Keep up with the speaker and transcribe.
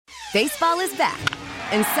Baseball is back,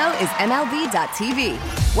 and so is MLB.tv.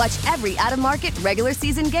 Watch every out-of-market regular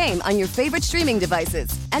season game on your favorite streaming devices,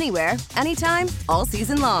 anywhere, anytime, all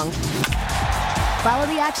season long. Follow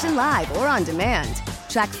the action live or on demand.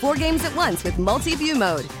 Track 4 games at once with multi-view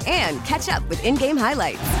mode and catch up with in-game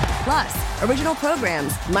highlights. Plus, original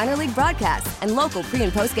programs, minor league broadcasts, and local pre-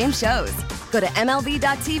 and post-game shows. Go to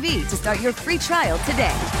MLB.tv to start your free trial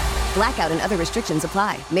today. Blackout and other restrictions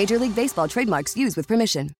apply. Major League Baseball trademarks used with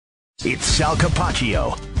permission. It's Sal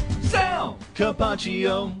Capaccio. Sal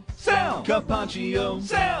Capaccio. Sal Capaccio.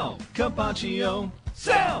 Sal Capaccio.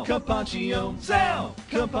 Sal Capaccio. Sal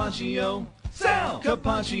Capaccio. Sal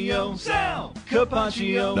Capaccio. Sal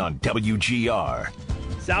Capaccio. On WGR.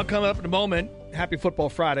 Sal coming up in a moment. Happy Football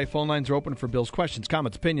Friday. Phone lines are open for Bill's questions,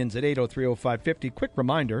 comments, opinions at 803-0550. Quick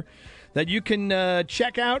reminder that you can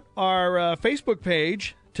check out our Facebook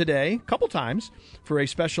page today, a couple times, for a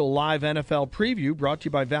special live NFL preview brought to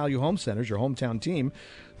you by Value Home Centers, your hometown team.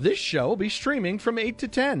 This show will be streaming from 8 to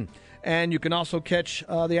 10. And you can also catch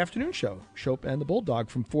the afternoon show, Shope and the Bulldog,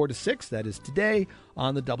 from 4 to 6. That is today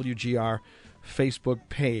on the WGR Facebook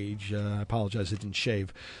page. I apologize, I didn't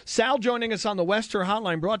shave. Sal joining us on the Wester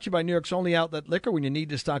Hotline, brought to you by New York's only outlet liquor. When you need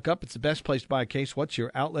to stock up, it's the best place to buy a case. What's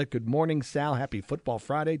your outlet? Good morning, Sal. Happy Football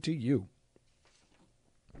Friday to you.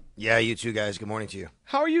 Yeah, you too, guys. Good morning to you.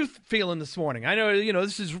 How are you feeling this morning? I know,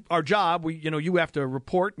 this is our job. You have to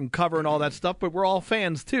report and cover and all that stuff, but we're all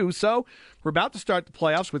fans too. So we're about to start the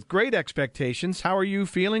playoffs with great expectations. How are you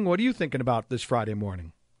feeling? What are you thinking about this Friday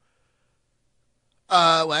morning?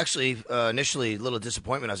 Well, actually, initially, a little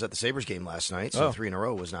disappointment. I was at the Sabres game last night, so 3 in a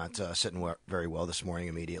row was not sitting very well this morning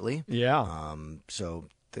immediately. Yeah. So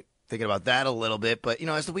thinking about that a little bit. But,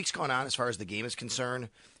 as the week's gone on, as far as the game is concerned,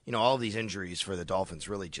 all of these injuries for the Dolphins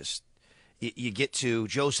really just you get to,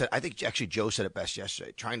 Joe said it best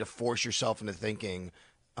yesterday, trying to force yourself into thinking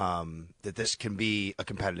that this can be a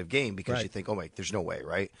competitive game because you think, oh, wait, there's no way,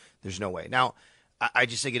 right? There's no way. Now, I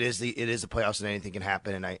just think it is the playoffs and anything can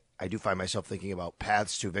happen, and I do find myself thinking about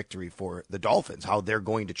paths to victory for the Dolphins, how they're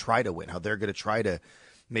going to try to win, how they're going to try to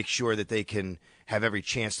make sure that they can have every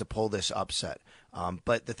chance to pull this upset.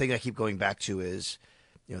 But the thing I keep going back to is,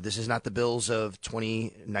 this is not the Bills of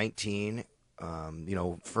 2019.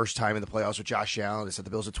 First time in the playoffs with Josh Allen. It's not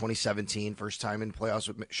the Bills of 2017. First time in the playoffs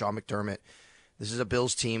with Sean McDermott. This is a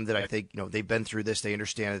Bills team that I think, they've been through this. They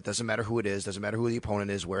understand it doesn't matter who it is, doesn't matter who the opponent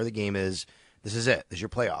is, where the game is. This is it. This is your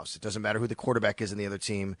playoffs. It doesn't matter who the quarterback is in the other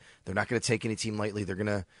team. They're not going to take any team lightly. They're going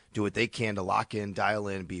to do what they can to lock in, dial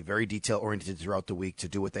in, be very detail-oriented throughout the week to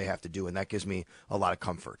do what they have to do, and that gives me a lot of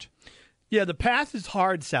comfort. Yeah, the path is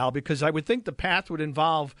hard, Sal, because I would think the path would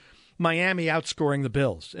involve Miami outscoring the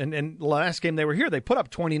Bills. And the last game they were here, they put up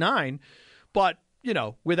 29. But,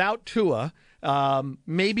 without Tua,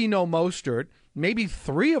 maybe no Mostert, maybe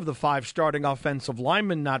 3 of the 5 starting offensive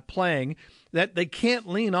linemen not playing, that they can't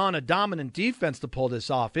lean on a dominant defense to pull this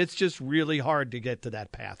off. It's just really hard to get to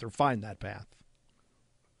that path or find that path.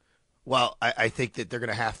 Well, I think that they're going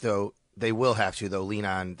to have to, they will have to, though, lean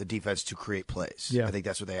on the defense to create plays. Yeah. I think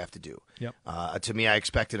that's what they have to do. Yep. To me, I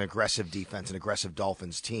expect an aggressive defense, an aggressive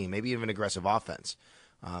Dolphins team, maybe even an aggressive offense.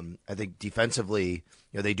 I think defensively,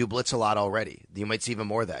 they do blitz a lot already. You might see even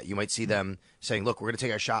more of that. You might see them saying, look, we're going to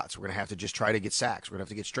take our shots. We're going to have to just try to get sacks. We're going to have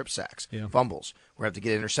to get strip sacks, fumbles. We're going to have to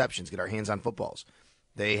get interceptions, get our hands on footballs.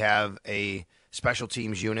 They have a special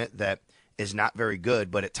teams unit that is not very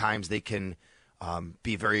good, but at times they can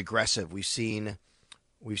be very aggressive. We've seen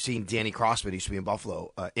Danny Crossman, used to be in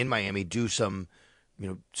Buffalo, in Miami, do some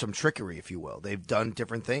trickery, if you will. They've done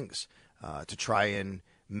different things to try and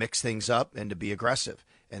mix things up and to be aggressive.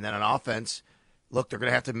 And then on offense, look, they're going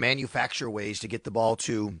to have to manufacture ways to get the ball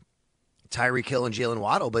to Tyreek Hill and Jalen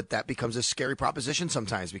Waddle, but that becomes a scary proposition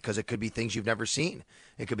sometimes because it could be things you've never seen.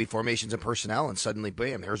 It could be formations and personnel, and suddenly,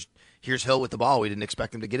 bam, here's Hill with the ball. We didn't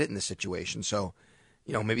expect him to get it in this situation. So,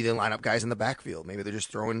 maybe they line up guys in the backfield. Maybe they're just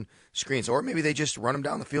throwing screens. Or maybe they just run them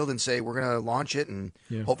down the field and say, we're going to launch it and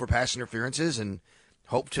hope for pass interferences and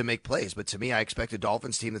hope to make plays. But to me, I expect a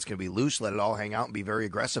Dolphins team that's going to be loose, let it all hang out, and be very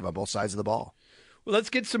aggressive on both sides of the ball. Well,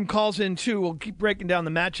 let's get some calls in, too. We'll keep breaking down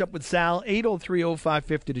the matchup with Sal,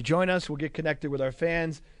 803-0550 to join us. We'll get connected with our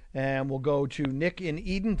fans, and we'll go to Nick in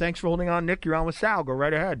Eden. Thanks for holding on, Nick. You're on with Sal. Go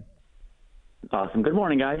right ahead. Awesome. Good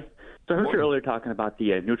morning, guys. So I heard you earlier talking about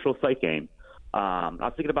the neutral site game. I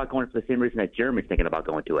was thinking about going for the same reason that Jeremy's thinking about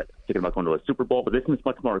going to it. Thinking about going to a Super Bowl, but this one's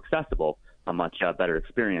much more accessible, a much better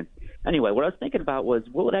experience. Anyway, what I was thinking about was,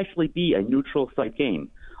 will it actually be a neutral site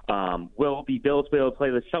game? Will the Bills be able to play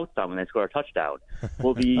the shout sound when they score a touchdown?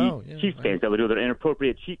 Will the Chiefs fans be able to do their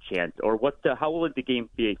inappropriate cheat chants? Or how will the game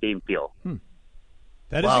feel?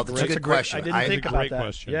 That Well, is that's a good question. I didn't think about that.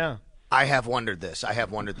 Question. Yeah. I have wondered this.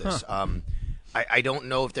 I don't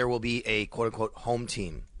know if there will be a quote-unquote home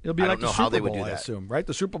team. It'll be I like don't know the how Super they would Bowl, do I that. assume, right?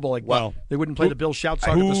 The Super Bowl, Well, they wouldn't play the Bill Shout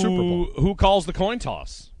song at the Super Bowl. Who calls the coin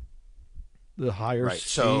toss? The higher Right. seed.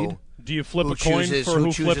 So Do you flip who a coin chooses, for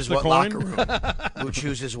who chooses flips the what coin? locker room? Who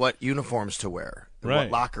chooses what uniforms to wear? Right.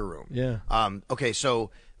 What locker room? Yeah. Okay,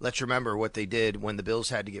 so let's remember what they did when the Bills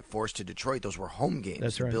had to get forced to Detroit. Those were home games.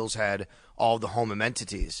 That's right. The Bills had all the home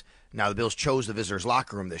amenities. Now, the Bills chose the visitors'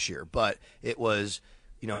 locker room this year, but it was,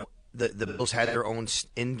 the Bills had their own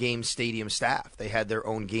in-game stadium staff. They had their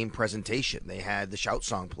own game presentation. They had the shout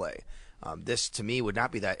song play. This, to me, would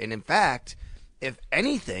not be that. And, in fact, if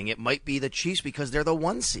anything, it might be the Chiefs because they're the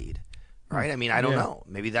 1 seed, right? I mean, I don't know.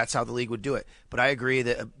 Maybe that's how the league would do it. But I agree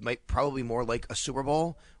that it might probably more like a Super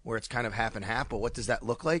Bowl where it's kind of half and half. But what does that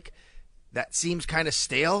look like? That seems kind of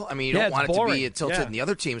stale. I mean, you don't want it to be tilted in the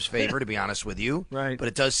other team's favor, to be honest with you. Right. But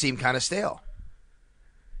it does seem kind of stale.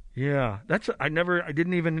 Yeah, I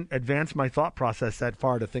didn't even advance my thought process that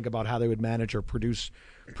far to think about how they would manage or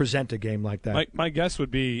present a game like that. My guess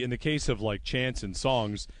would be in the case of like chants and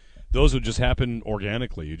songs, those would just happen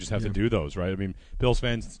organically. You just have to do those, right? I mean, Bills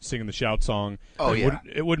fans singing the shout song. Oh, yeah.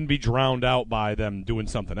 It wouldn't be drowned out by them doing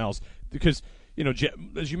something else because,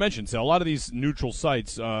 as you mentioned, so a lot of these neutral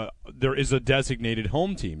sites, there is a designated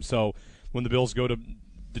home team. So when the Bills go to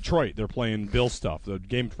Detroit, they're playing Bill stuff, the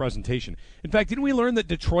game presentation. In fact, didn't we learn that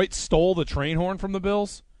Detroit stole the train horn from the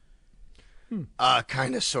Bills?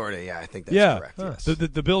 Kind of, sort of, yeah. I think that's correct. Yes.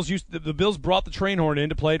 The Bills the Bills brought the train horn in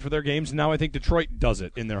to play it for their games, and now I think Detroit does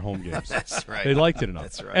it in their home games. That's right. They liked it enough.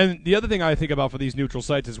 That's right. And the other thing I think about for these neutral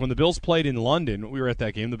sites is when the Bills played in London, we were at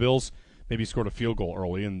that game, the Bills maybe scored a field goal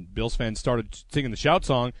early, and Bills fans started singing the shout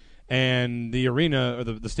song, and the arena or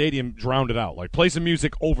the stadium drowned it out. Like, play some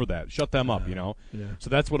music over that. Shut them up, Yeah. So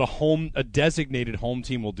that's what a designated home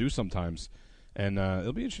team will do sometimes. And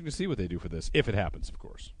it'll be interesting to see what they do for this, if it happens, of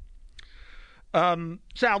course.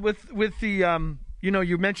 Sal, with the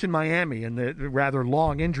you mentioned Miami and the rather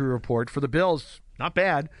long injury report for the Bills. Not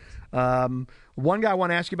bad. One guy I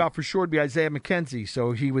want to ask you about for sure would be Isaiah McKenzie.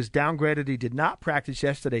 So he was downgraded. He did not practice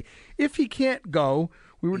yesterday. If he can't go,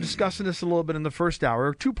 we were discussing this a little bit in the first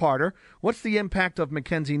hour. Two-parter. What's the impact of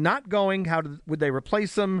McKenzie not going? Would they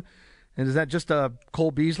replace him? And is that just a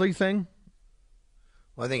Cole Beasley thing?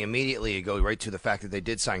 Well, I think immediately you go right to the fact that they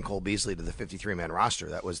did sign Cole Beasley to the 53-man roster.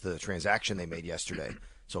 That was the transaction they made yesterday.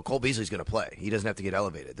 So Cole Beasley's going to play. He doesn't have to get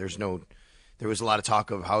elevated. There was a lot of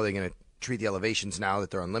talk of how they're going to treat the elevations now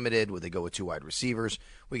that they're unlimited. Would they go with 2 wide receivers?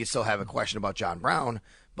 We could still have a question about John Brown,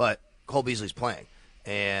 but Cole Beasley's playing,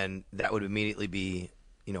 and that would immediately be,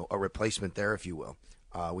 a replacement there, if you will.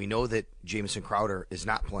 We know that Jamison Crowder is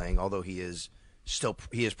not playing, although he is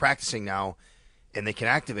practicing now, and they can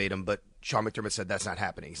activate him, but Sean McDermott said that's not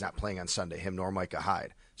happening. He's not playing on Sunday, him nor Micah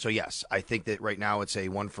Hyde. So, yes, I think that right now it's a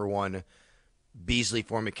 1-for-1 Beasley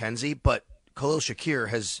for McKenzie, but Khalil Shakir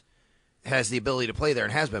has the ability to play there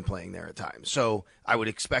and has been playing there at times. So I would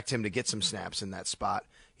expect him to get some snaps in that spot.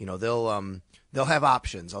 They'll have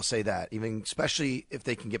options, I'll say that. Even especially if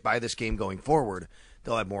they can get by this game going forward,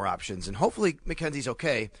 they'll have more options. And hopefully McKenzie's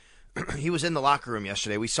okay. He was in the locker room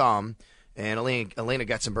yesterday. We saw him, and Elena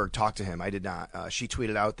Getzenberg talked to him. I did not. She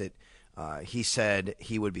tweeted out that he said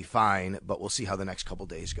he would be fine, but we'll see how the next couple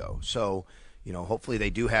days go. So, hopefully they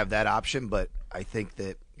do have that option, but I think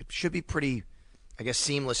that it should be pretty,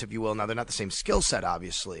 seamless, if you will. Now, they're not the same skill set,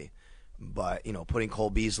 obviously, but, putting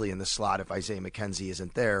Cole Beasley in the slot if Isaiah McKenzie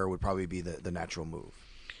isn't there would probably be the natural move.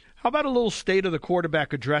 How about a little state of the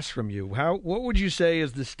quarterback address from you? What would you say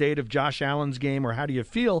is the state of Josh Allen's game, or how do you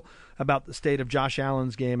feel about the state of Josh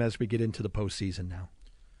Allen's game as we get into the postseason now?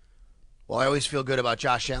 Well, I always feel good about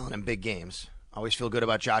Josh Allen in big games. I always feel good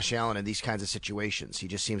about Josh Allen in these kinds of situations. He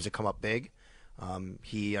just seems to come up big.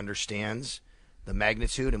 He understands the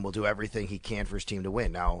magnitude and will do everything he can for his team to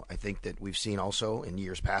win. Now, I think that we've seen also in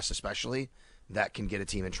years past especially that can get a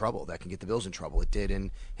team in trouble. That can get the Bills in trouble. It did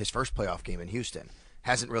in his first playoff game in Houston.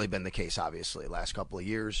 Hasn't really been the case, obviously. Last couple of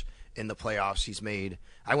years in the playoffs he's made.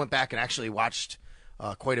 I went back and actually watched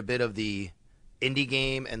quite a bit of the Indy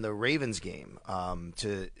game and the Ravens game,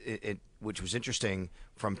 which was interesting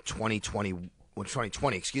from 2020,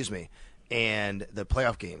 and the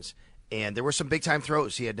playoff games. And there were some big-time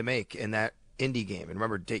throws he had to make in that Indy game. And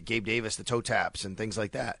remember, Gabe Davis, the toe taps and things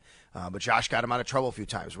like that. But Josh got him out of trouble a few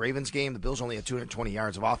times. Ravens game, the Bills only had 220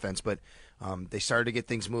 yards of offense, but they started to get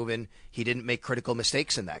things moving. He didn't make critical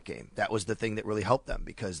mistakes in that game. That was the thing that really helped them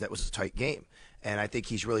because that was a tight game. And I think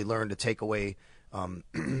he's really learned to take away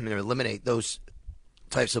eliminate those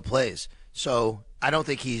types of plays. So I don't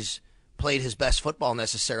think he's played his best football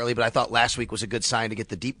necessarily, but I thought last week was a good sign to get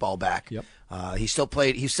the deep ball back. Yep. He still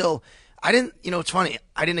played. I didn't, it's funny.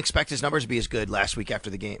 I didn't expect his numbers to be as good last week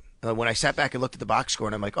after the game. When I sat back and looked at the box score,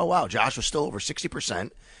 and I'm like, oh, wow, Josh was still over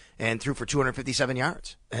 60% and threw for 257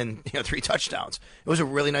 yards and 3 touchdowns. It was a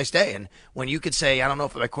really nice day. And when you could say, I don't know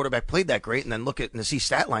if my quarterback played that great, and then look at and see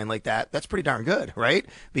stat line like that, that's pretty darn good, right?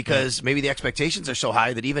 Because maybe the expectations are so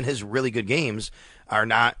high that even his really good games are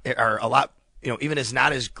a lot, even his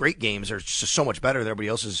not as great games are just so much better than everybody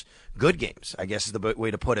else's good games, I guess is the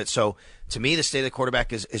way to put it. So to me, the state of the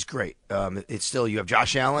quarterback is great. It's still, you have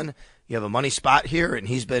Josh Allen, you have a money spot here, and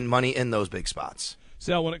he's been money in those big spots.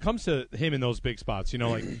 So when it comes to him in those big spots,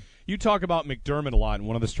 like you talk about McDermott a lot, and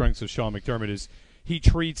one of the strengths of Sean McDermott is he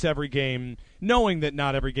treats every game, knowing that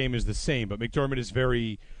not every game is the same, but McDermott is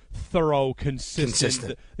very thorough,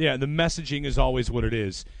 consistent. Yeah, the messaging is always what it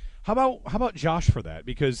is. How about Josh for that?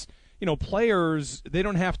 Because players, they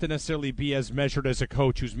don't have to necessarily be as measured as a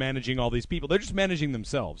coach who's managing all these people. They're just managing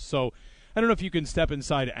themselves. So I don't know if you can step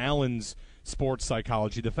inside Allen's sports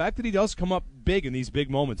psychology. The fact that he does come up big in these big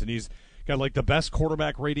moments, and he's got like the best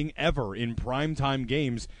quarterback rating ever in primetime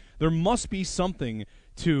games, there must be something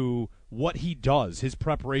to what he does, his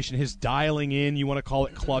preparation, his dialing in. You want to call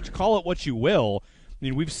it clutch, call it what you will. I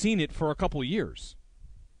mean, we've seen it for a couple of years.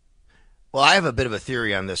 Well, I have a bit of a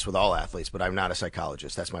theory on this with all athletes, but I'm not a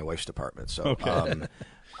psychologist. That's my wife's department. So okay.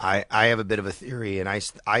 I have a bit of a theory, and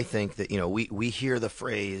I think that, we hear the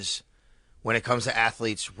phrase when it comes to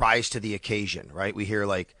athletes, rise to the occasion, right? We hear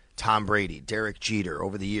like Tom Brady, Derek Jeter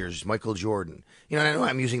over the years, Michael Jordan. I know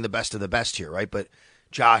I'm using the best of the best here, right? But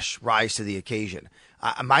Josh, rise to the occasion.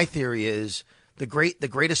 My theory is the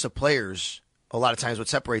greatest of players, a lot of times what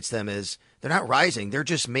separates them is they're not rising. They're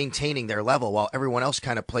just maintaining their level while everyone else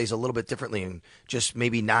kind of plays a little bit differently and just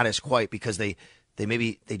maybe not as quite because they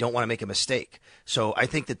don't want to make a mistake. So I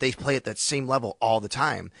think that they play at that same level all the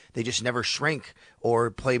time. They just never shrink or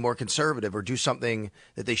play more conservative or do something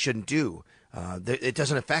that they shouldn't do. It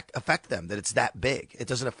doesn't affect them that it's that big. It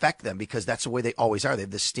doesn't affect them because that's the way they always are. They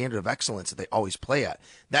have this standard of excellence that they always play at.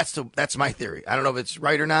 That's my theory. I don't know if it's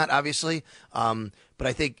right or not, obviously, but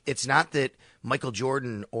I think it's not that Michael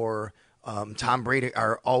Jordan or Tom Brady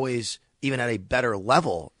are always even at a better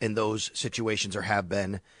level in those situations or have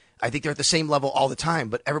been. I think they're at the same level all the time,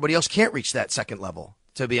 but everybody else can't reach that second level,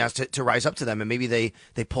 to be honest, to rise up to them, and maybe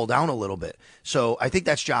they pull down a little bit. So I think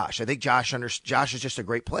that's Josh. I think Josh is just a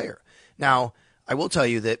great player. Now, I will tell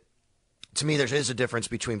you that, to me, there is a difference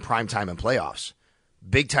between primetime and playoffs.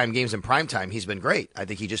 Big-time games in primetime, he's been great. I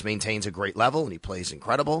think he just maintains a great level, and he plays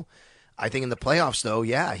incredible. I think in the playoffs, though,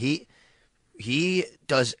 yeah, he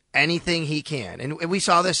does anything he can. And we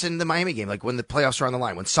saw this in the Miami game, like when the playoffs are on the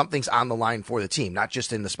line, when something's on the line for the team, not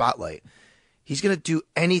just in the spotlight. He's going to do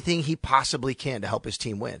anything he possibly can to help his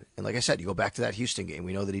team win. And like I said, you go back to that Houston game.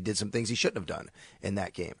 We know that he did some things he shouldn't have done in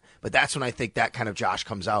that game. But that's when I think that kind of Josh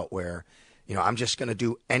comes out where, I'm just going to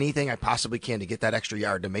do anything I possibly can to get that extra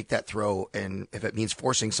yard, to make that throw. And if it means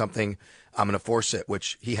forcing something, I'm going to force it,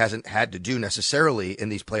 which he hasn't had to do necessarily in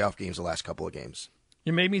these playoff games the last couple of games.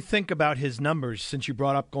 You made me think about his numbers since you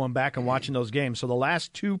brought up going back and watching those games. So the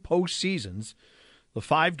last 2 postseasons, the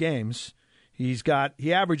 5 games,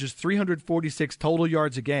 he averages 346 total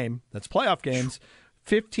yards a game. That's playoff games.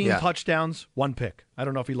 15 touchdowns, 1 pick. I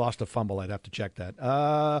don't know if he lost a fumble. I'd have to check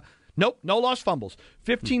that. Nope, no lost fumbles.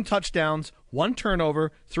 15 touchdowns, 1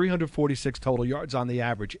 turnover, 346 total yards on the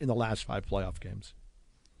average in the last 5 playoff games.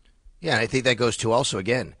 Yeah, and I think that goes to also,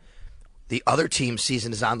 again, the other team's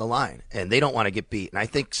season is on the line, and they don't want to get beat. And I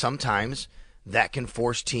think sometimes that can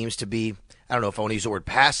force teams to be, I don't know if I want to use the word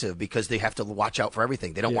passive, because they have to watch out for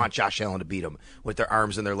everything. They don't want Josh Allen to beat them with their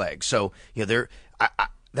arms and their legs. So,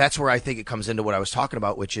 that's where I think it comes into what I was talking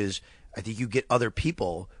about, which is I think you get other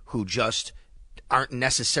people who just aren't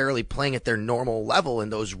necessarily playing at their normal level in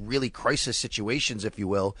those really crisis situations, if you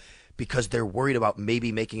will, because they're worried about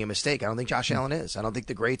maybe making a mistake. I don't think Josh Allen is. I don't think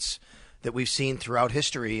the greats that we've seen throughout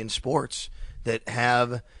history in sports that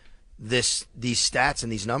have these stats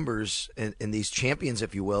and these numbers and these champions,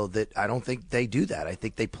 if you will, that I don't think they do that. I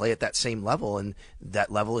think they play at that same level, and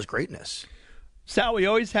that level is greatness. Sal, we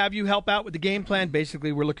always have you help out with the game plan.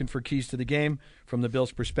 Basically, we're looking for keys to the game from the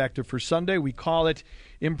Bills' perspective for Sunday. We call it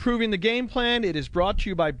Improving the Game Plan. It is brought to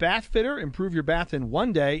you by Bathfitter. Improve your bath in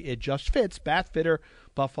one day. It just fits.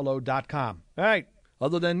 BathfitterBuffalo.com. All right.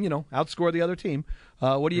 Other than, outscore the other team,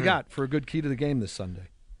 what do you got for a good key to the game this Sunday?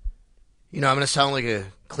 I'm going to sound like a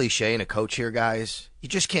cliche and a coach here, guys. You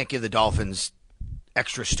just can't give the Dolphins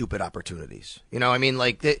extra stupid opportunities.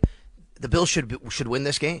 The Bills should win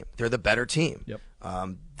this game. They're the better team. Yep.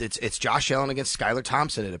 It's Josh Allen against Skylar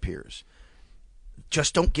Thompson, it appears.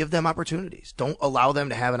 just don't give them opportunities. Don't allow them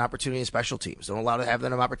to have an opportunity in special teams. Don't allow them to have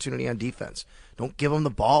an opportunity on defense. Don't give them the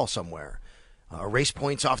ball somewhere. Erase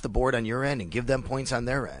points off the board on your end and give them points on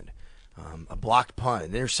their end. A blocked punt,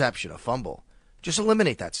 an interception, a fumble. Just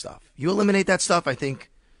eliminate that stuff. You eliminate that stuff, I think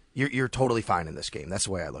you're totally fine in this game. That's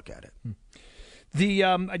the way I look at it.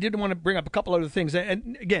 I did want to bring up a couple other things,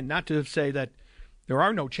 and again, not to say that there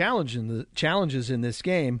are no challenges in this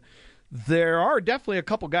game. There are definitely a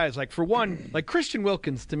couple guys. Like for one, like Christian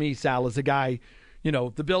Wilkins to me, Sal, is a guy,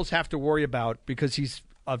 the Bills have to worry about because he's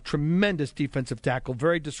a tremendous defensive tackle,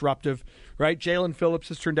 very disruptive, right? Jalen Phillips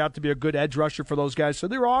has turned out to be a good edge rusher for those guys. So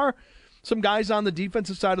there are some guys on the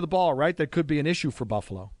defensive side of the ball, right, that could be an issue for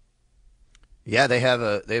Buffalo. Yeah, they have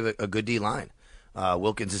a good D line.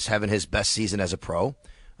 Wilkins is having his best season as a pro.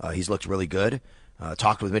 He's looked really good.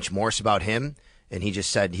 Talked with Mitch Morse about him, and he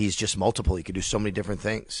just said he's just multiple. He could do so many different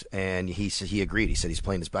things, and he agreed. He said he's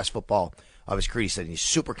playing his best football of his career. He said he's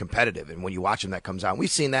super competitive, and when you watch him, that comes out.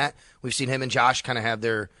 We've seen that. We've seen him and Josh kind of have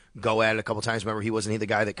their go at it a couple times. Remember, wasn't he the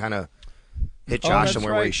guy that kind of hit Josh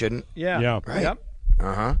somewhere where he shouldn't? Yeah. Right. Yep.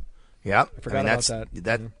 Yep. I forgot about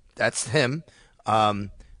that. That's him.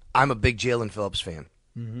 I'm a big Jalen Phillips fan.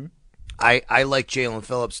 Mm-hmm. I like Jalen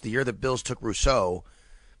Phillips. The year the Bills took Rousseau,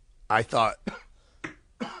 I thought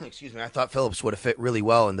Phillips would have fit really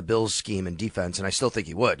well in the Bills' scheme and defense, and I still think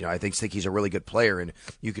he would. I think he's a really good player, and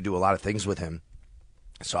you could do a lot of things with him.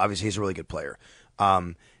 So obviously he's a really good player.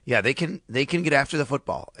 They can get after the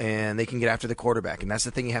football, and they can get after the quarterback, and that's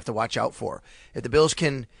the thing you have to watch out for. If the Bills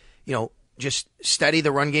can, just steady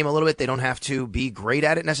the run game a little bit, they don't have to be great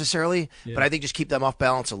at it necessarily, but I think just keep them off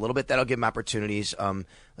balance a little bit. That'll give them opportunities.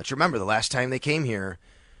 Let's remember the last time they came here,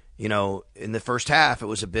 in the first half, it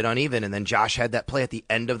was a bit uneven, and then Josh had that play at the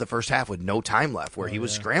end of the first half with no time left where he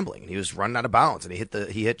was scrambling, and he was running out of bounds, and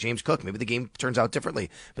he hit James Cook. Maybe the game turns out differently,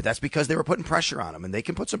 but that's because they were putting pressure on him, and they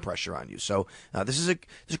can put some pressure on you. So this is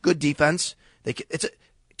a good defense.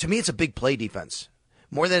 To me, it's a big play defense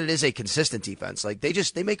more than it is a consistent defense. Like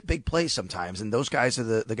they make big plays sometimes, and those guys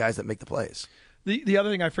are the guys that make the plays. The other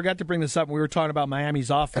thing, I forgot to bring this up when we were talking about Miami's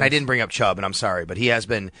offense. And I didn't bring up Chubb, and I'm sorry, but he has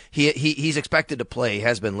been he's expected to play,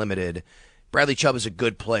 has been limited. Bradley Chubb is a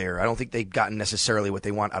good player. I don't think they've gotten necessarily what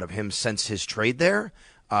they want out of him since his trade there.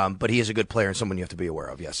 But he is a good player and someone you have to be aware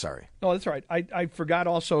of. Yes, sorry. No, that's right. I forgot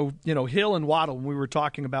also, Hill and Waddle when we were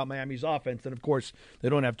talking about Miami's offense. And, of course, they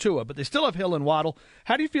don't have Tua, but they still have Hill and Waddle.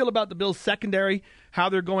 How do you feel about the Bills' secondary, how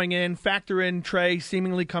they're going in, factor in Trey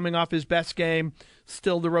seemingly coming off his best game,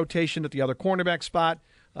 still the rotation at the other cornerback spot?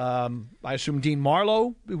 I assume Dean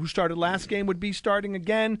Marlowe, who started last game, would be starting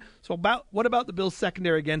again. So what about the Bills'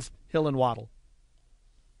 secondary against Hill and Waddle?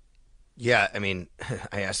 Yeah, I mean,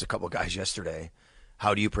 I asked a couple guys yesterday,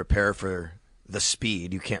 how do you prepare for the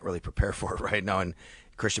speed? You can't really prepare for it right now. And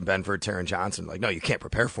Christian Benford, Taron Johnson, no, you can't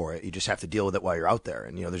prepare for it. You just have to deal with it while you're out there.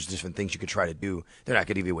 And, there's different things you could try to do. They're not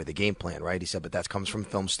going to give you away the game plan, right? He said, but that comes from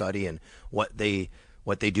film study and what they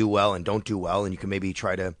do well and don't do well. And you can maybe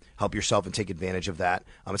try to help yourself and take advantage of that.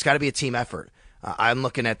 It's got to be a team effort. I'm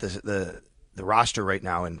looking at the roster right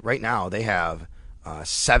now, and right now they have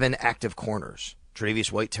 7 active corners.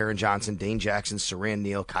 Tre'Davious White, Taron Johnson, Dane Jackson, Saran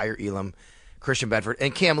Neal, Kyer Elam, Christian Bedford,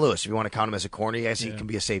 and Cam Lewis. If you want to count him as a corner, yes, he can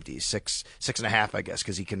be a safety. He's 6.5, I guess,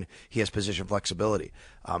 because he has position flexibility.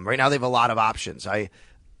 Right now, they have a lot of options.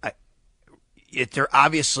 They're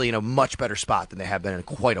obviously in a much better spot than they have been in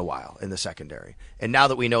quite a while in the secondary. And now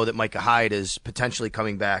that we know that Micah Hyde is potentially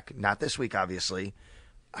coming back, not this week, obviously.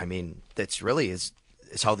 I mean, that's really is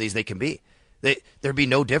how they can be. There'd be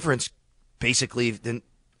no difference, basically,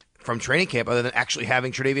 from training camp other than actually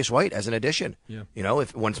having Tre'Davious White as an addition. Yeah.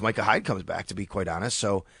 If once Micah Hyde comes back, to be quite honest.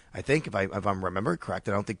 So I think if I'm remembering correct,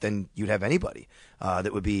 I don't think then you'd have anybody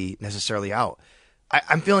that would be necessarily out.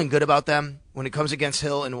 I'm feeling good about them when it comes against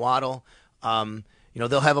Hill and Waddle.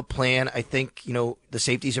 They'll have a plan. I think, the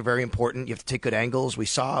safeties are very important. You have to take good angles. We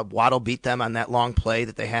saw Waddle beat them on that long play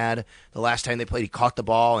that they had the last time they played. He caught the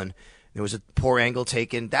ball and there was a poor angle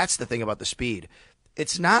taken. That's the thing about the speed.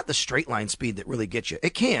 It's not the straight line speed that really gets you.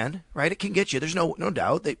 It can, right? It can get you. There's no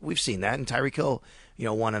doubt. We've seen that. And Tyreek Hill,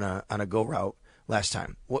 won on a go route last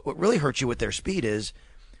time. What really hurts you with their speed is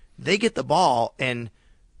they get the ball and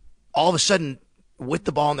all of a sudden with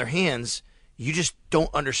the ball in their hands, you just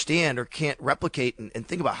don't understand or can't replicate and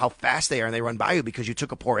think about how fast they are, and they run by you because you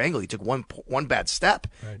took a poor angle. You took one bad step,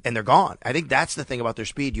 right, and they're gone. I think that's the thing about their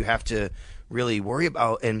speed you have to really worry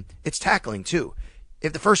about, and it's tackling too.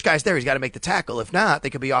 If the first guy's there, he's got to make the tackle. If not, they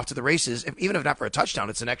could be off to the races. Even if not for a touchdown,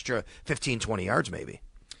 it's an extra 15, 20 yards maybe.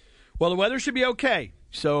 Well, the weather should be okay.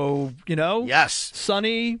 So, yes,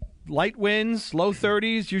 sunny, light winds, low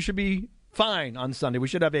 30s. You should be fine on Sunday. We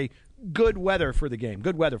should have a good weather for the game.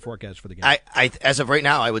 Good weather forecast for the game. I as of right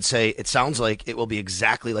now, I would say it sounds like it will be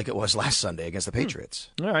exactly like it was last Sunday against the Patriots.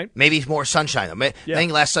 All right. Maybe more sunshine. I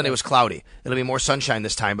think last Sunday was cloudy. It'll be more sunshine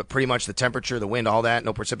this time, but pretty much the temperature, the wind, all that,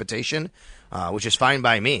 no precipitation, which is fine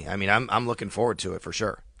by me. I mean, I'm looking forward to it for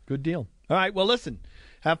sure. Good deal. All right. Well, listen.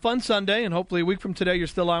 Have fun Sunday, and hopefully a week from today you're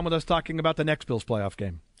still on with us talking about the next Bills playoff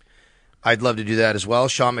game. I'd love to do that as well.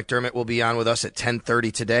 Sean McDermott will be on with us at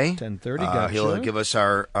 10:30 today. 10:30, gotcha. He'll give us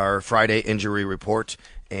our Friday injury report,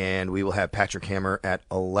 and we will have Patrick Hammer at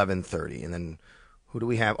 11:30. And then who do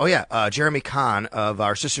we have? Oh, yeah, Jeremy Kahn of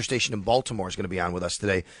our sister station in Baltimore is going to be on with us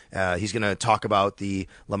today. He's going to talk about the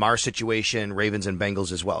Lamar situation, Ravens and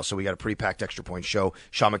Bengals as well. So we got a pretty packed Extra Point show.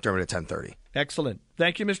 Sean McDermott at 10:30. Excellent.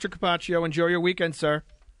 Thank you, Mr. Capaccio. Enjoy your weekend, sir.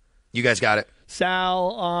 You guys got it.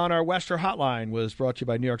 Sal on our Wester hotline was brought to you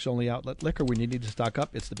by New York's only outlet liquor. When you need to stock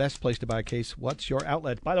up, it's the best place to buy a case. What's your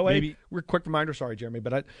outlet? By the way, quick reminder, sorry, Jeremy,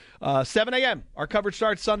 but 7 a.m., our coverage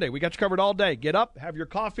starts Sunday. We got you covered all day. Get up, have your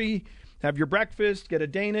coffee, have your breakfast, get a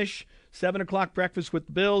Danish, 7 o'clock breakfast with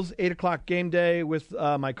the Bills, 8 o'clock game day with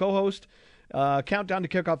my co-host. Countdown to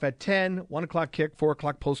kickoff at 10, 1 o'clock kick, 4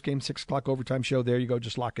 o'clock postgame, 6 o'clock overtime show. There you go.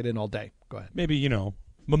 Just lock it in all day. Go ahead. Maybe,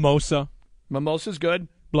 mimosa. Mimosa's good.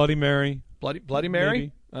 Bloody Mary. Bloody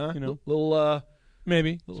Mary? Maybe.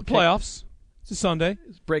 Maybe. Playoffs. It's a Sunday.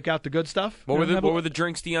 Break out the good stuff. What were the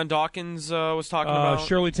drinks Deion Dawkins was talking about?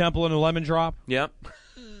 Shirley Temple and a lemon drop. Yep.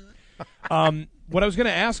 What I was going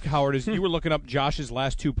to ask, Howard, is you were looking up Josh's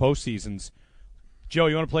last two postseasons. Joe,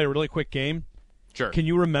 you want to play a really quick game? Sure. Can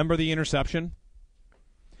you remember the interception?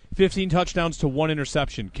 15 touchdowns to 1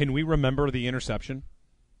 interception. Can we remember the interception?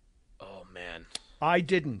 Oh, man. I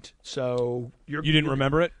didn't, so... You didn't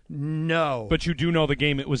remember it? No. But you do know the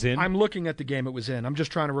game it was in? I'm looking at the game it was in. I'm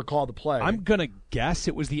just trying to recall the play. I'm going to guess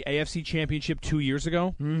it was the AFC Championship 2 years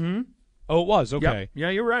ago? Mm-hmm. Oh, it was? Okay. Yep. Yeah,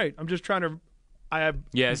 you're right. I'm just trying to...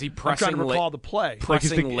 Is he pressing I'm trying to recall the play.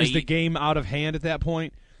 Is the game out of hand at that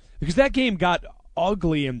point? Because that game got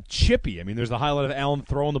ugly and chippy. I mean, there's the highlight of Allen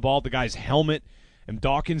throwing the ball at the guy's helmet, and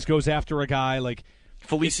Dawkins goes after a guy like...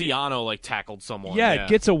 Feliciano tackled someone. Yeah, it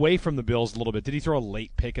gets away from the Bills a little bit. Did he throw a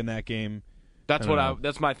late pick in that game? That's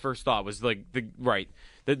my first thought was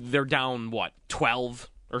they're down 12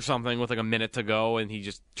 or something with a minute to go, and he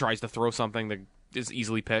just tries to throw something that is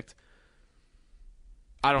easily picked.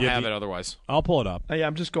 I don't have it otherwise. I'll pull it up. Yeah,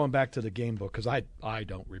 I'm just going back to the game book because I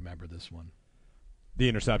don't remember this one. The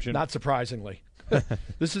interception? Not surprisingly.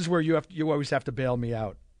 This is where you always have to bail me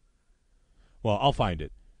out. Well, I'll find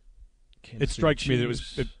it. It strikes me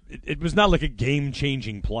that it was not like a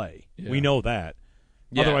game-changing play. Yeah. We know that.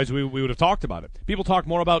 Yeah. Otherwise, we would have talked about it. People talk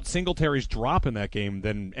more about Singletary's drop in that game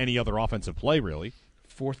than any other offensive play, really.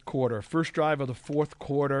 Fourth quarter. First drive of the fourth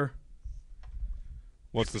quarter.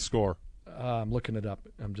 What's the score? I'm looking it up.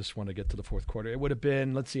 I just want to get to the fourth quarter. It would have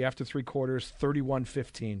been, after 3 quarters,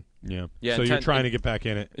 31-15. Yeah. So you're trying to get back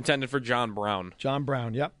in it. Intended for John Brown. John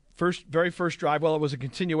Brown, yep. Very first drive. Well, it was a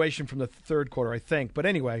continuation from the third quarter, I think. But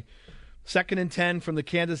anyway, 2nd and 10 from the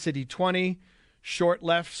Kansas City 20. Short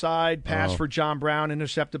left side pass for John Brown,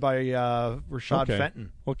 intercepted by Rashad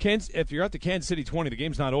Fenton. Well, if you're at the Kansas City 20, the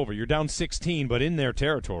game's not over. You're down 16, but in their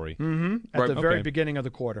territory. Mm-hmm. At the very beginning of the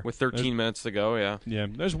quarter. With 13 minutes to go, yeah. Yeah,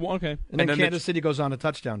 there's one, okay. And then Kansas City goes on a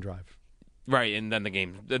touchdown drive. Right, and then the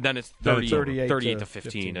game, then it's 38 to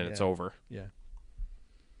 15, and it's over. Yeah.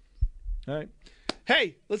 All right.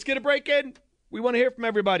 Hey, let's get a break in. We want to hear from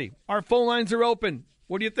everybody. Our phone lines are open.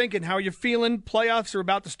 What are you thinking? How are you feeling? Playoffs are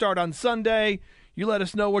about to start on Sunday. You let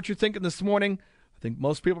us know what you're thinking this morning. I think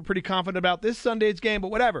most people are pretty confident about this Sunday's game,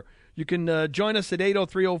 but whatever. You can join us at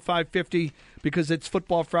 803-0550 because it's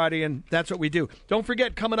Football Friday, and that's what we do. Don't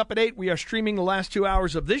forget, coming up at 8, we are streaming the last 2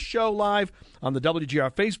 hours of this show live on the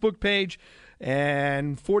WGR Facebook page.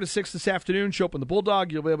 And 4 to 6 this afternoon, show up on the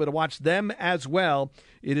Bulldog. You'll be able to watch them as well.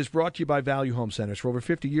 It is brought to you by Value Home Centers. For over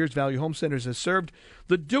 50 years, Value Home Centers has served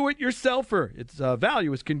the do-it-yourselfer. Its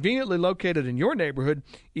Value is conveniently located in your neighborhood.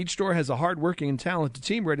 Each store has a hard-working and talented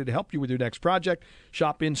team ready to help you with your next project.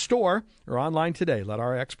 Shop in-store or online today. Let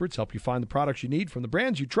our experts help you find the products you need from the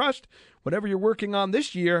brands you trust. Whatever you're working on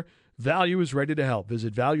this year, Value is ready to help.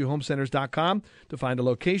 Visit ValueHomeCenters.com to find a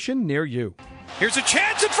location near you. Here's a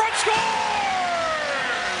chance in front, score!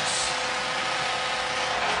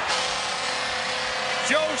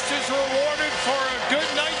 Jost is rewarded for a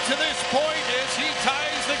good night to this point as he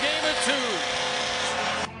ties the game at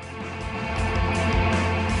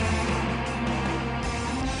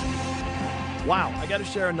 2. Wow, I got to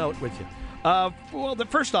share a note with you.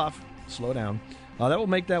 First off, slow down. That will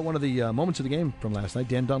make that one of the moments of the game from last night.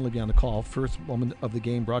 Dan Dunleavy on the call. First moment of the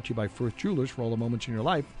game brought to you by Firth Jewelers. For all the moments in your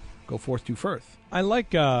life, go forth to Firth. I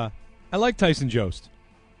like I like Tyson Jost.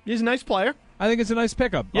 He's a nice player. I think it's a nice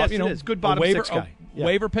pickup. Yes, it is. Good bottom six guy. Yeah.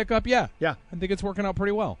 Waiver pickup, yeah. Yeah. I think it's working out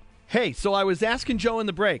pretty well. Hey, so I was asking Joe in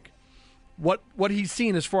the break what he's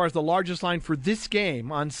seen as far as the largest line for this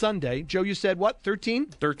game on Sunday. Joe, you said what, 13?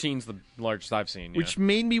 13's the largest I've seen. Yeah. Which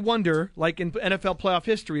made me wonder, like in NFL playoff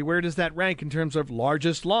history, where does that rank in terms of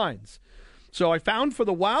largest lines? So I found for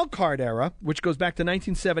the wild card era, which goes back to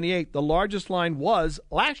 1978, the largest line was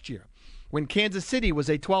last year when Kansas City was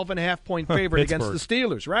a 12.5-point favorite against the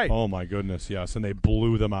Steelers, right? Oh, my goodness, yes, and they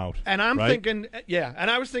blew them out. And I'm thinking, and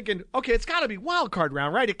I was thinking, okay, it's got to be wild card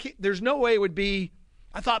round, right? There's no way it would be.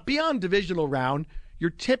 I thought beyond divisional round, you're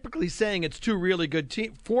typically saying it's two really good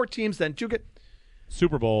teams, 4 teams, then 2 good.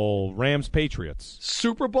 Super Bowl, Rams, Patriots.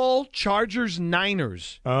 Super Bowl, Chargers,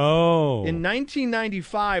 Niners. Oh. In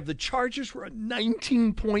 1995, the Chargers were a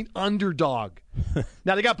 19-point underdog.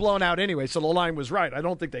 Now, they got blown out anyway, so the line was right. I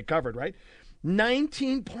don't think they covered, right?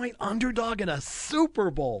 19-point underdog in a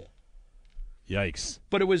Super Bowl. Yikes.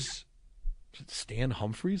 But it was Stan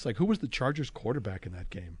Humphries? Like, who was the Chargers quarterback in that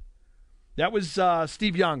game? That was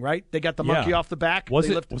Steve Young, right? They got the monkey off the back. Was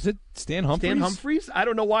it Stan Humphries? Stan Humphries? I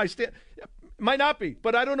don't know why. Might not be,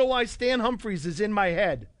 but I don't know why Stan Humphries is in my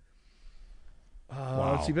head.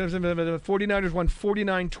 Wow. Let's see. 49ers won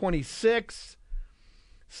 49-26.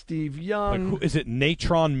 Steve Young. Is it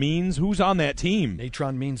Natron Means? Who's on that team?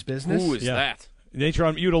 Natron Means Business? Who is that?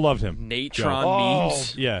 Natron, you'd have loved him. Natron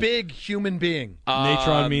Means. Yeah. Big human being.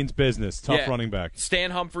 Natron Means Business. Tough running back.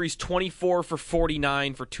 Stan Humphries, 24 for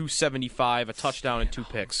 49 for 275, a touchdown and 2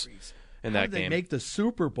 picks in that How did game. they make the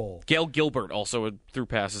Super Bowl? Gail Gilbert also threw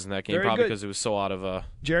passes in that game, Very probably good. because it was so out of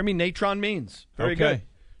Jeremy Natron Means. Very good.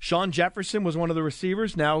 Sean Jefferson was one of the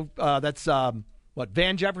receivers. Now that's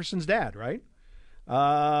Van Jefferson's dad, right?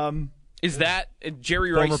 Is that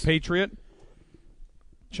Jerry Rice? Former Patriot?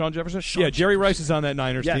 Sean Jefferson? Jerry Rice is on that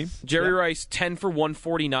Niners team. Jerry Rice, 10 for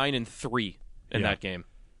 149 and 3 in that game.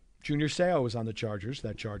 Junior Seau was on the Chargers,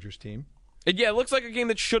 that Chargers team. It looks like a game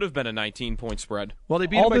that should have been a 19-point spread. Well, they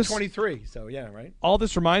beat them by 23, so yeah, right? All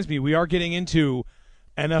this reminds me, we are getting into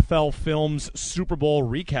NFL Films Super Bowl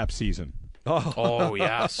recap season. Oh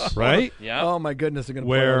yes. Right? Yeah. Oh, my goodness, they're going to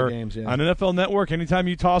play all Where the games. Yeah. on NFL Network, anytime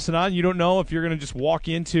you toss it on, you don't know if you're going to just walk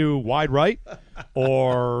into wide right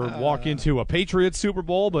or walk into a Patriots Super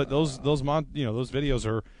Bowl. But those videos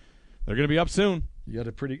they're going to be up soon. You got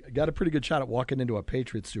a pretty good shot at walking into a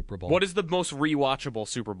Patriots Super Bowl. What is the most rewatchable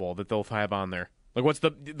Super Bowl that they'll have on there? Like, what's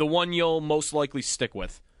the one you'll most likely stick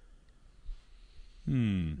with?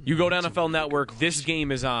 You go to NFL Network. This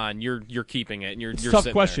game is on. You're keeping it. And you're Tough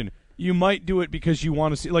sitting question. There. You might do it because you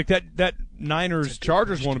want to see, like that Niners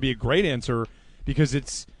Chargers one to be a great answer because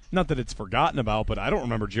it's not that it's forgotten about, but I don't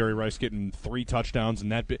remember Jerry Rice getting 3 touchdowns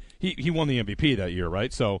and that he won the MVP that year,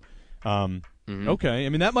 right? So, okay, I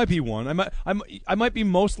mean that might be one. I might be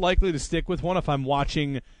most likely to stick with one if I'm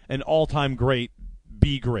watching an all-time great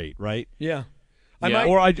be great, right? Yeah.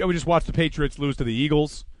 Or I would just watch the Patriots lose to the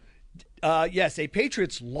Eagles. Yes, a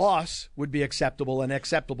Patriots loss would be acceptable, an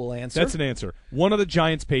acceptable answer. That's an answer. One of the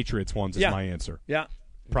Giants-Patriots ones is my answer. Yeah.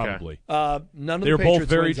 Probably. None of they were the Patriots both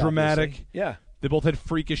very wins, dramatic. obviously. Yeah. They both had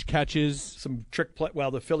freakish catches. Some trick play.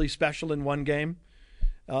 Well, the Philly special in one game.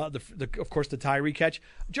 Of course, the Tyree catch.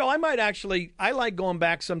 Joe, I like going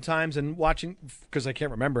back sometimes and watching, because I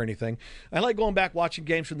can't remember anything. I like going back watching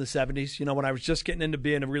games from the 70s, when I was just getting into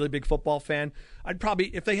being a really big football fan. I'd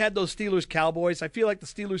probably, if they had those Steelers-Cowboys, I feel like the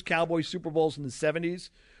Steelers-Cowboys Super Bowls in the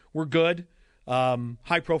 70s were good.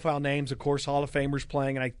 High-profile names, of course, Hall of Famers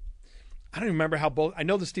playing, and I don't even remember how both. I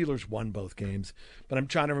know the Steelers won both games, but I'm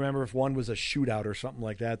trying to remember if one was a shootout or something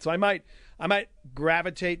like that. So I might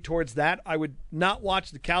gravitate towards that. I would not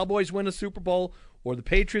watch the Cowboys win a Super Bowl or the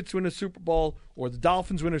Patriots win a Super Bowl or the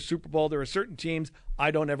Dolphins win a Super Bowl. There are certain teams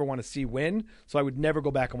I don't ever want to see win, so I would never go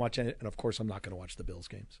back and watch any. And of course, I'm not going to watch the Bills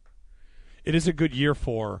games. It is a good year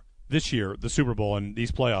for this year, the Super Bowl and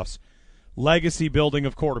these playoffs. Legacy building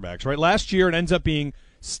of quarterbacks, right? Last year it ends up being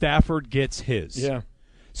Stafford gets his. Yeah.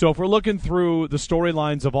 So if we're looking through the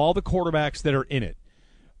storylines of all the quarterbacks that are in it,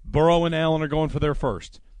 Burrow and Allen are going for their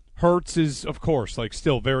first. Hurts is, of course,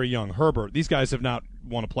 still very young. Herbert, these guys have not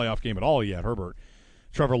won a playoff game at all yet. Herbert,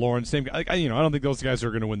 Trevor Lawrence, same guy. I don't think those guys are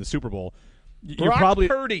going to win the Super Bowl. You're probably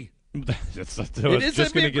Purdy. That's what I was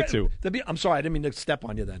just going to get to. I'm sorry, I didn't mean to step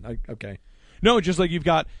on you then. Okay. No, just like you've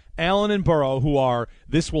got Allen and Burrow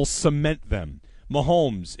this will cement them.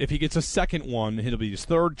 Mahomes, if he gets a second one, it'll be his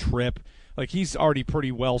third trip. He's already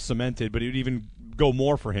pretty well cemented, but it would even go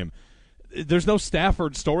more for him. There's no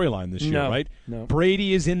Stafford storyline this year, right? No.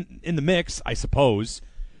 Brady is in the mix, I suppose.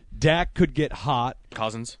 Dak could get hot.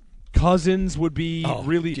 Cousins Cousins would be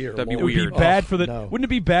really dear That'd be it would weird. be bad for the. no. Wouldn't it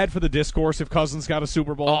be bad for the discourse if Cousins got a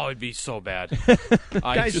Super Bowl? Oh, it'd be so bad.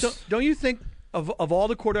 Guys, don't you think of all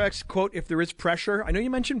the quarterbacks, quote, if there is pressure? I know you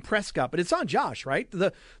mentioned Prescott, but it's on Josh, right?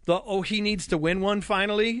 He needs to win one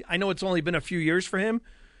finally. I know it's only been a few years for him.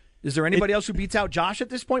 Is there anybody else who beats out Josh at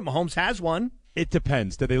this point? Mahomes has one. It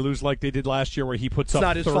depends. Did they lose like they did last year, where he puts It's up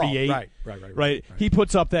not his fault. 38? Right. He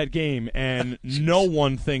puts up that game, and no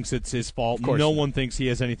one thinks it's his fault. Of course No not. one thinks he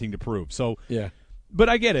has anything to prove. So, Yeah. but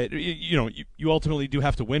I get it. You ultimately do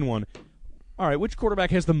have to win one. All right, which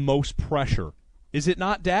quarterback has the most pressure? Is it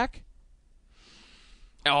not Dak?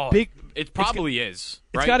 Oh, it probably is.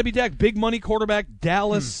 Right? It's got to be Dak. Big money quarterback,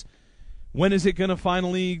 Dallas. When is it going to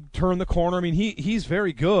finally turn the corner? I mean, he's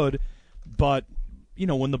very good, but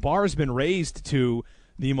when the bar has been raised to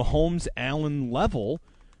the Mahomes-Allen level,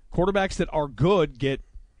 quarterbacks that are good get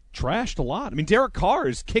trashed a lot. I mean, Derek Carr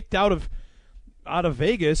is kicked out of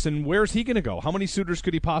Vegas, and where's he going to go? How many suitors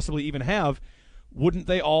could he possibly even have? Wouldn't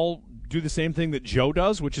they all do the same thing that Joe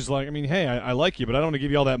does, which is like, I mean, hey, I like you, but I don't want to give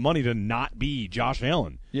you all that money to not be Josh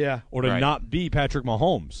Allen. Yeah. Or to not be Patrick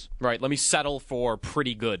Mahomes. Right. Let me settle for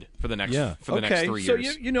pretty good for the next next 3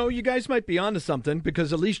 years. So you guys might be onto something,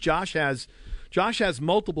 because at least Josh has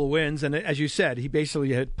multiple wins, and as you said, he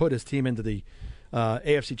basically had put his team into the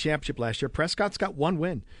AFC Championship last year. Prescott's got one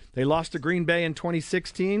win. They lost to Green Bay in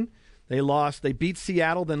 2016. They beat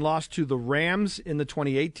Seattle, then lost to the Rams in the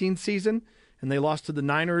 2018 season, and they lost to the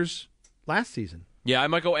Niners last season. Yeah, I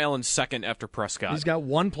might go Allen second after Prescott. He's got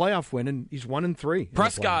one playoff win, and he's 1-3.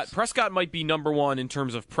 Prescott might be number one in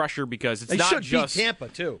terms of pressure, because it's They not should just beat Tampa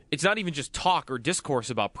too. It's not even just talk or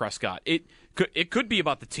discourse about Prescott. It could be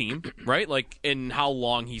about the team, right? Like, in how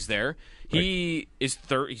long he's there. Right. He's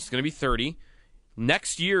going to be 30.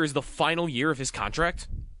 Next year is the final year of his contract,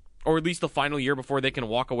 or at least the final year before they can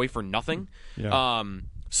walk away for nothing. Yeah.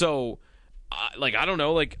 I don't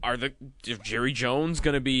know. Like, is Jerry Jones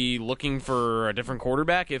going to be looking for a different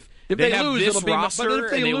quarterback if they have lose? this It'll be, roster but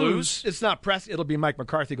if they lose, it's not It'll be Mike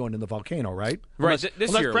McCarthy going in the volcano, right? Right.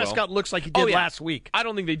 Unless Year, Prescott looks like he did last week. I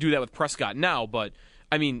don't think they do that with Prescott now, but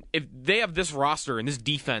I mean, if they have this roster and this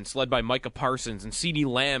defense led by Micah Parsons, and CeeDee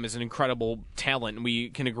Lamb is an incredible talent, and we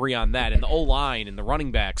can agree on that, and the O-line and the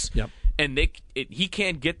running backs, and he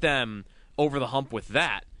can't get them over the hump with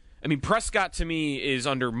that. I mean, Prescott to me is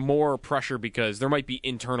under more pressure because there might be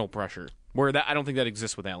internal pressure, where I don't think that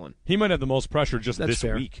exists with Allen. He might have the most pressure just That's this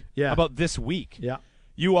fair. week. Yeah. How about this week? Yeah.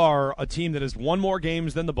 You are a team that has won more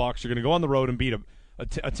games than the Bucs. You're going to go on the road and beat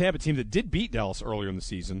a Tampa team that did beat Dallas earlier in the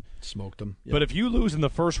season. Smoked them. Yep. But if you lose in the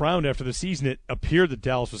first round after the season, it appeared that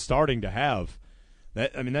Dallas was starting to have.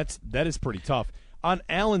 That is pretty tough. On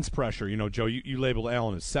Allen's pressure, Joe, you labeled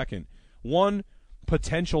Allen as second. One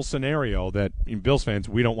potential scenario that, in Bills fans,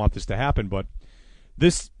 we don't want this to happen, but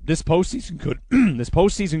this postseason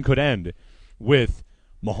could end with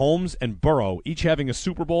Mahomes and Burrow each having a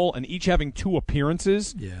Super Bowl and each having 2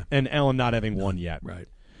 appearances, and Allen not having one yet. Right.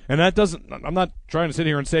 And that doesn't. I'm not trying to sit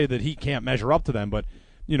here and say that he can't measure up to them, but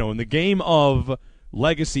in the game of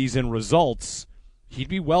legacies and results, he'd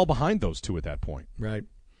be well behind those 2 at that point. Right.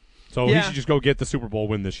 So he should just go get the Super Bowl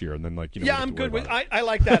win this year, and then I'm good with. I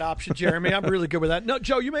like that option, Jeremy. I'm really good with that. No,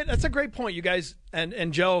 Joe, that's a great point, you guys,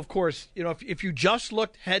 and Joe, of course. If you just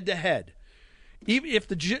looked head to head, even if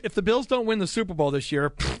the Bills don't win the Super Bowl this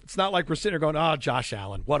year, it's not like we're sitting there going, "Oh, Josh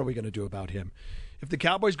Allen, what are we going to do about him?" If the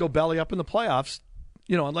Cowboys go belly up in the playoffs,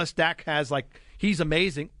 unless Dak has he's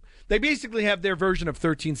amazing. They basically have their version of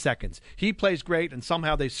 13 seconds. He plays great, and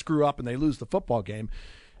somehow they screw up and they lose the football game.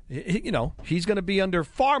 He's going to be under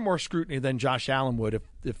far more scrutiny than Josh Allen would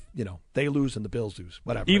if they lose and the Bills lose.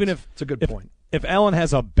 Whatever. Even it's a good point. If Allen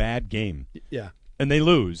has a bad game, and they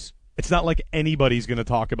lose, it's not like anybody's going to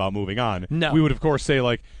talk about moving on. No, we would of course say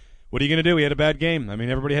what are you going to do? He had a bad game. I mean,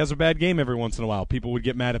 everybody has a bad game every once in a while. People would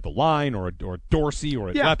get mad at the line or Dorsey or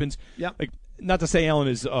at weapons. Yeah. Not to say Allen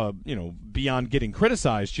is beyond getting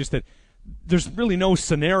criticized, just that there's really no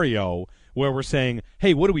scenario where we're saying,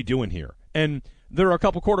 hey, what are we doing here? And there are a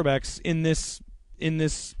couple quarterbacks in this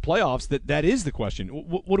playoffs that is the question.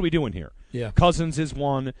 What are we doing here? Yeah. Cousins is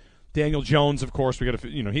one. Daniel Jones, of course, he's going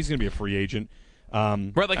to be a free agent.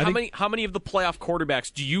 Right, how many of the playoff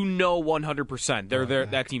quarterbacks do you know 100% they're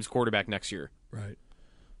that team's quarterback next year? Right.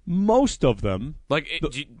 Most of them.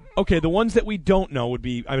 The ones that we don't know would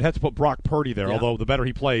be, I would have to put Brock Purdy there, although the better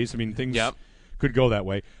he plays, things could go that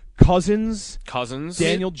way. Cousins,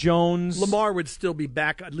 Daniel Jones. Lamar would still be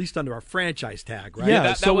back, at least under our franchise tag, right?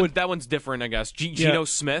 Yeah, that one's different, I guess. Geno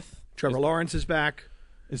Smith. Trevor Lawrence is back.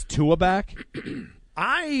 Is Tua back?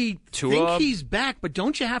 I Tua. think he's back, but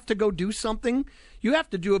don't you have to go do something? You have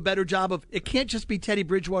to do a better job of. It can't just be Teddy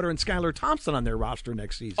Bridgewater and Skylar Thompson on their roster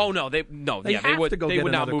next season. Oh no, they have to go they get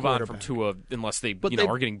would not another move on from quarterback. Tua unless they But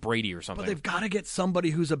are getting Brady or something. But they've got to get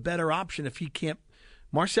somebody who's a better option if he can't.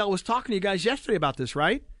 Marcel was talking to you guys yesterday about this,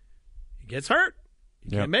 right? He gets hurt.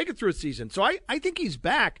 He can't make it through a season. So I think he's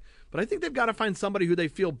back, but I think they've got to find somebody who they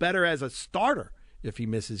feel better as a starter if he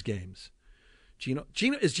misses games.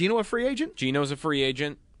 Is Geno a free agent? Geno's a free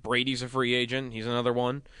agent. Brady's a free agent. He's another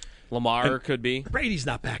one. Lamar could be. Brady's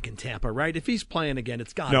not back in Tampa, right? If he's playing again,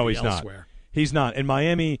 it's got to No, be he's elsewhere. not. He's not. And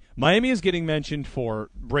Miami is getting mentioned for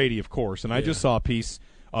Brady, of course. And I just saw a piece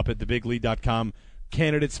up at thebiglead.com.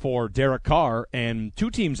 Candidates for Derek Carr, and two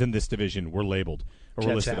teams in this division were labeled, or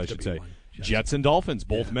were Jets listed, have I to should be say. one. Jets and Dolphins,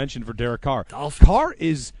 both mentioned for Derek Carr. Dolphins. Carr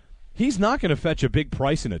he's not going to fetch a big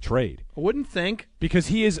price in a trade. I wouldn't think. Because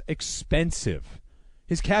he is expensive.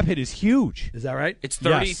 His cap hit is huge. Is that right? It's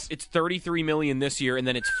 30. Yes. It's $33 million this year, and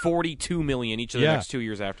then it's $42 million each of the next 2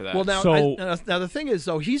 years after that. Well, now, So- now the thing is,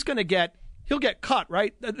 though, he'll get cut,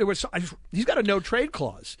 right? He's got a no trade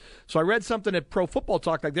clause. So I read something at Pro Football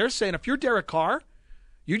Talk, like they're saying if you're Derek Carr,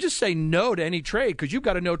 you just say no to any trade because you've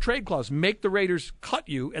got a no trade clause. Make the Raiders cut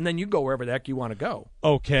you, and then you go wherever the heck you want to go.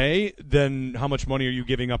 Okay, then how much money are you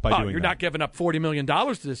giving up by doing You're that? not giving up $40 million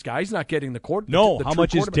to this guy. He's not getting the quarterback. No, how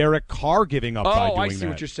much is Derek Carr giving up by doing that? I see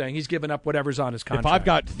what you're saying. He's giving up whatever's on his contract. If I've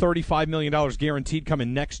got $35 million guaranteed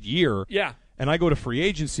coming next year, and I go to free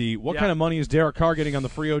agency, what kind of money is Derek Carr getting on the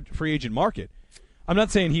free agent market? I'm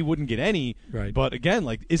not saying he wouldn't get any, but again,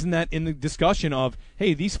 isn't that in the discussion of,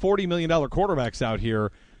 hey, these $40 million quarterbacks out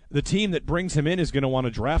here, the team that brings him in is going to want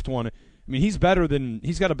to draft one. I mean, he's got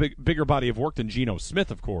a bigger body of work than Geno Smith,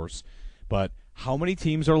 of course, but how many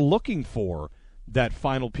teams are looking for that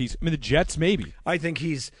final piece? I mean, the Jets maybe. I think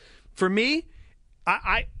for me,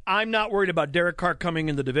 I'm not worried about Derek Carr coming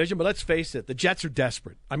in the division, but let's face it, the Jets are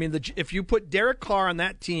desperate. I mean, if you put Derek Carr on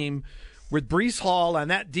that team with Breece Hall on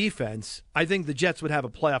that defense, I think the Jets would have a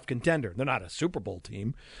playoff contender. They're not a Super Bowl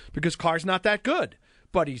team because Carr's not that good,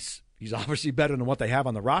 but he's obviously better than what they have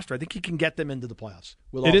on the roster. I think he can get them into the playoffs.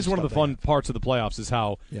 It is one of the fun parts of the playoffs is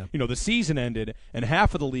how the season ended and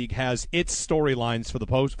half of the league has its storylines for the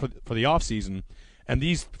offseason, and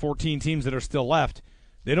these 14 teams that are still left,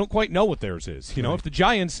 they don't quite know what theirs is. If the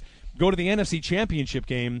Giants go to the NFC Championship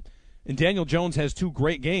game and Daniel Jones has two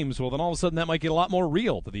great games, well, then all of a sudden that might get a lot more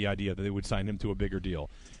real to the idea that they would sign him to a bigger deal.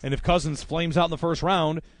 And if Cousins flames out in the first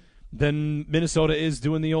round, then Minnesota is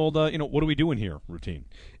doing the old, what are we doing here routine.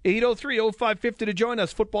 803-0550 to join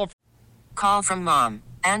us. Football. Call from mom.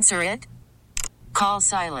 Answer it. Call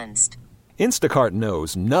silenced. Instacart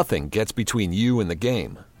knows nothing gets between you and the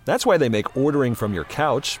game. That's why they make ordering from your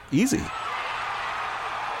couch easy.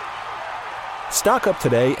 Stock up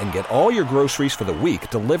today and get all your groceries for the week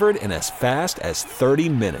delivered in as fast as 30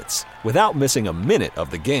 minutes without missing a minute of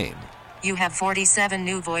the game. You have 47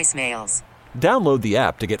 new voicemails. Download the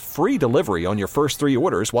app to get free delivery on your first 3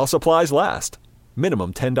 orders while supplies last.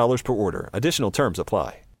 Minimum $10 per order. Additional terms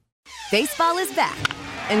apply. Baseball is back,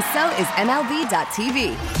 and so is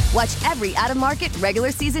MLB.tv. Watch every out-of-market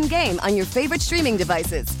regular season game on your favorite streaming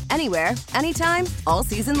devices, anywhere, anytime, all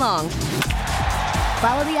season long.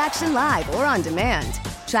 Follow the action live or on demand.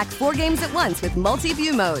 Track 4 games at once with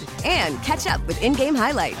multi-view mode and catch up with in-game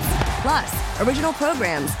highlights. Plus, original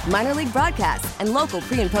programs, minor league broadcasts, and local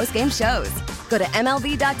pre- and post-game shows. Go to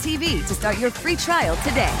MLB.tv to start your free trial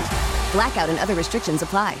today. Blackout and other restrictions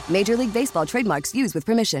apply. Major League Baseball trademarks used with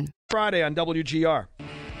permission. Friday on WGR.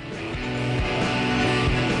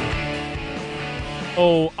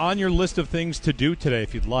 Oh, on your list of things to do today,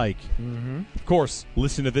 if you'd like, of course,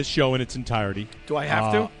 listen to this show in its entirety. Do I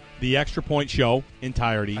have to? The Extra Point Show,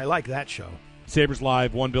 entirety. I like that show. Sabres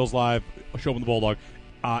Live, One Bills Live, Show from the Bulldog,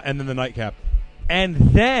 and then the Nightcap. And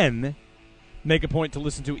then make a point to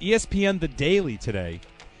listen to ESPN The Daily today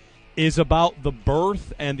is about the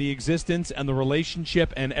birth and the existence and the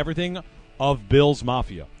relationship and everything of Bills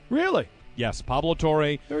Mafia. Really? Yes, Pablo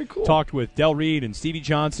Torre Very cool. talked with Del Reed and Stevie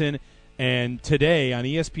Johnson, and today on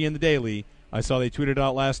ESPN The Daily, I saw they tweeted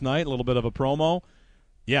out last night a little bit of a promo.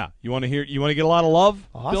 Yeah, you want to get a lot of love,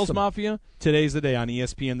 Awesome. Bills Mafia? Today's the day on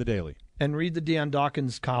ESPN The Daily. And read the Deion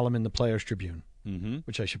Dawkins column in the Players Tribune,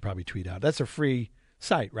 which I should probably tweet out. That's a free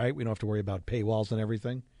site, right? We don't have to worry about paywalls and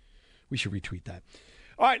everything. We should retweet that.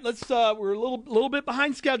 All right, let's. We're a little bit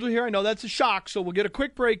behind schedule here. I know that's a shock, so we'll get a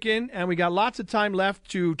quick break in, and we got lots of time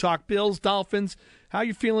left to talk Bills, Dolphins. How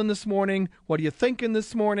you feeling this morning? What are you thinking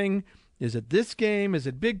this morning? Is it this game? Is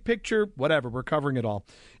it big picture? Whatever. We're covering it all.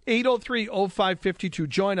 803-0552.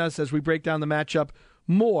 Join us as we break down the matchup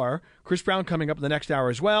more. Chris Brown coming up in the next hour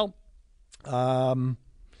as well. And,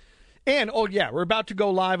 we're about to go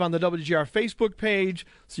live on the WGR Facebook page,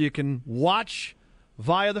 so you can watch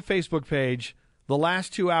via the Facebook page the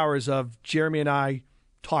last 2 hours of Jeremy and I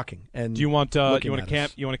talking. And do you want a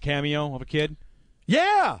cameo of a kid?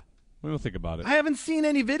 Yeah. We'll think about it. I haven't seen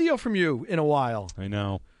any video from you in a while. I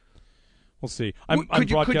know. We'll see. Could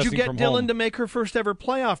you get from Dylan home. to make her first ever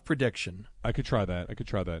playoff prediction? I could try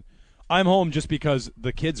that. I'm home just because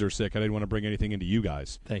the kids are sick. I didn't want to bring anything into you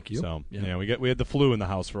guys. Thank you. So we had the flu in the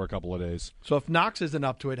house for a couple of days. So if Knox isn't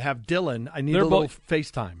up to it, have Dylan. I need a little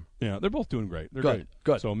FaceTime. Yeah, they're both doing great. They're good.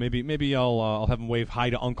 great. So maybe I'll have them wave hi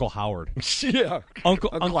to Uncle Howard. Yeah,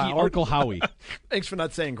 Uncle Howie. Thanks for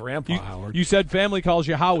not saying Grandpa Howard. You said family calls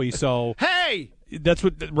you Howie, so hey, that's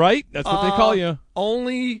what right. That's what they call you.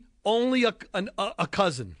 Only a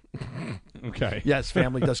cousin. Okay. Yes,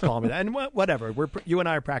 family does call me that. And whatever. You and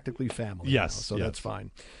I are practically family. Yes. Now, so that's fine.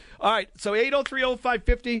 All right. So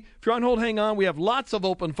 803-0550. If you're on hold, hang on. We have lots of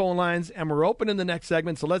open phone lines, and we're open in the next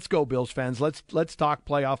segment. So let's go, Bills fans. Let's talk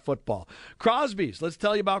playoff football. Crosby's. Let's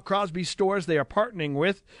tell you about Crosby's stores. They are partnering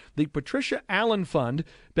with the Patricia Allen Fund,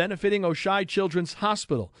 benefiting Oishei Children's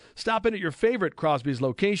Hospital. Stop in at your favorite Crosby's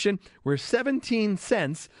location, where 17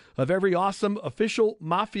 cents of every awesome official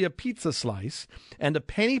Mafia pizza slice and a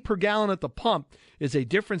penny per gallon at the pump is a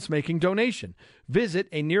difference-making donation. Visit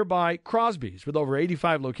a nearby Crosby's with over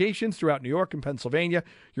 85 locations throughout New York and Pennsylvania.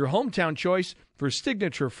 Your hometown choice for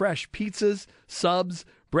signature fresh pizzas, subs,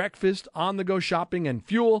 breakfast, on-the-go shopping, and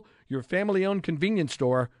fuel. Your family-owned convenience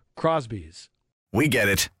store, Crosby's. We get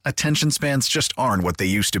it. Attention spans just aren't what they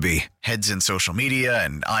used to be. Heads in social media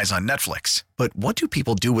and eyes on Netflix. But what do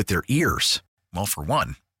people do with their ears? Well, for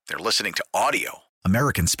one, they're listening to audio.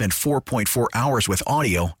 Americans spend 4.4 hours with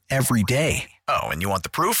audio every day. Oh, and you want the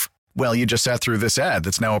proof? Well, you just sat through this ad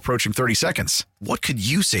that's now approaching 30 seconds. What could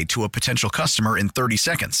you say to a potential customer in 30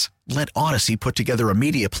 seconds? Let Odyssey put together a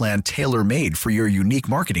media plan tailor-made for your unique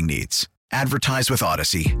marketing needs. Advertise with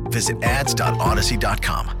Odyssey. Visit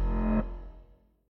ads.odyssey.com.